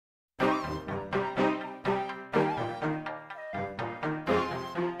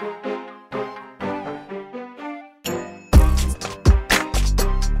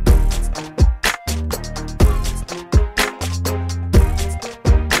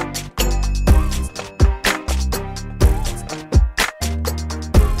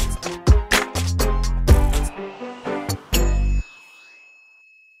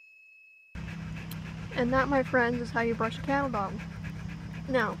And that, my friends, is how you brush a cattle dog.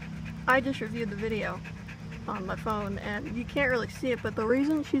 Now, I just reviewed the video on my phone, and you can't really see it, but the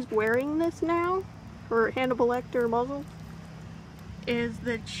reason she's wearing this now, her Hannibal Lecter muzzle, is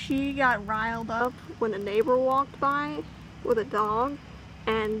that she got riled up when a neighbor walked by with a dog,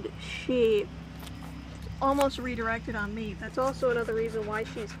 and she almost redirected on me. That's also another reason why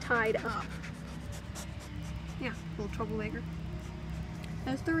she's tied up. Yeah, little troublemaker.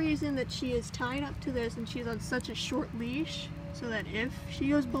 That's the reason that she is tied up to this, and she's on such a short leash, so that if she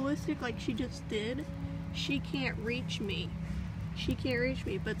goes ballistic like she just did, she can't reach me. She can't reach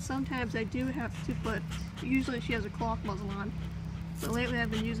me, but sometimes I do have to put, usually she has a cloth muzzle on, but lately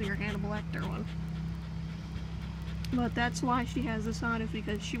I've been using her Hannibal Lecter one. But that's why she has this on, is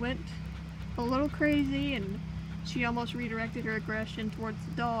because she went a little crazy and she almost redirected her aggression towards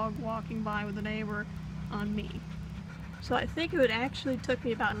the dog walking by with a neighbor on me. So I think it would actually took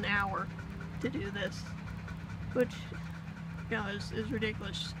me about an hour to do this, which, you know, is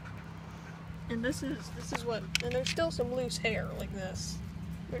ridiculous. And this is what, and there's still some loose hair like this.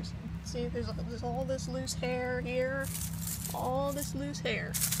 There's all this loose hair here, all this loose hair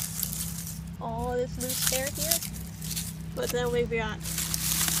here, but then we've got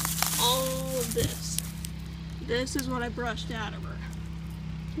all of this. This is what I brushed out of her.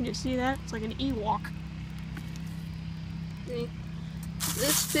 Can you see that? It's like an Ewok. See?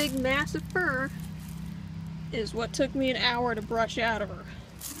 This big massive fur is what took me an hour to brush out of her.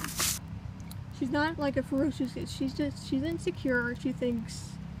 She's not like a ferocious, she's insecure. She think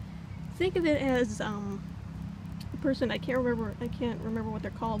of it as a person, I can't remember what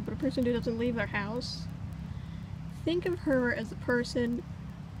they're called, but a person who doesn't leave their house. Think of her as a person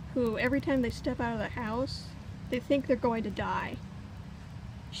who every time they step out of the house, they think they're going to die.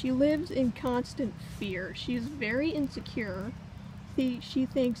 She lives in constant fear. She's very insecure. She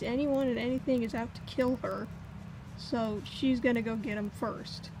thinks anyone and anything is out to kill her, so she's gonna go get them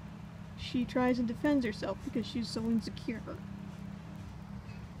first. She tries and defends herself because she's so insecure.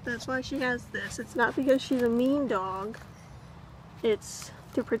 That's why she has this. It's not because she's a mean dog. It's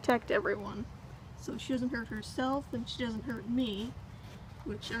to protect everyone. So she doesn't hurt herself and she doesn't hurt me.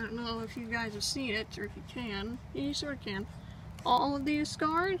 Which I don't know if you guys have seen it or if you can. You sort of can. All of these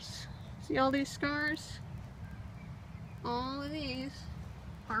scars, see all these scars? All of these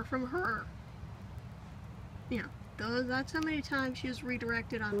are from her. Yeah, that's how many times she has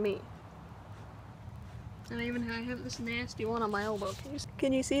redirected on me. And I have this nasty one on my elbow.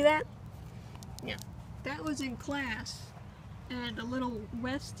 Can you see that? Yeah. That was in class, and a little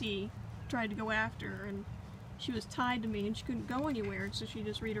Westie tried to go after her, and she was tied to me, and she couldn't go anywhere, so she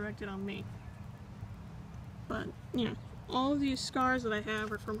just redirected on me. But, you know, all of these scars that I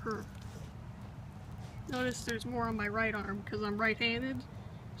have are from her. Notice there's more on my right arm, because I'm right-handed,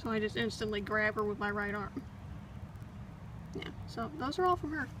 so I just instantly grab her with my right arm. Yeah, so those are all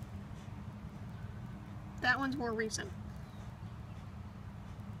from her. That one's more recent.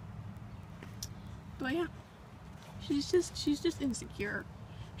 But yeah, she's just insecure.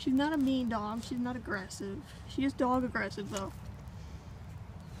 She's not a mean dog, she's not aggressive. She is dog aggressive though.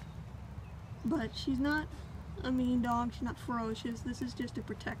 But she's not a mean dog, she's not ferocious. This is just to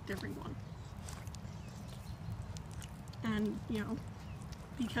protect everyone. And, you know,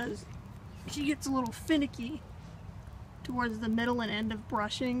 because she gets a little finicky towards the middle and end of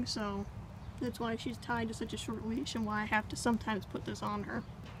brushing, so that's why she's tied to such a short leash and why I have to sometimes put this on her.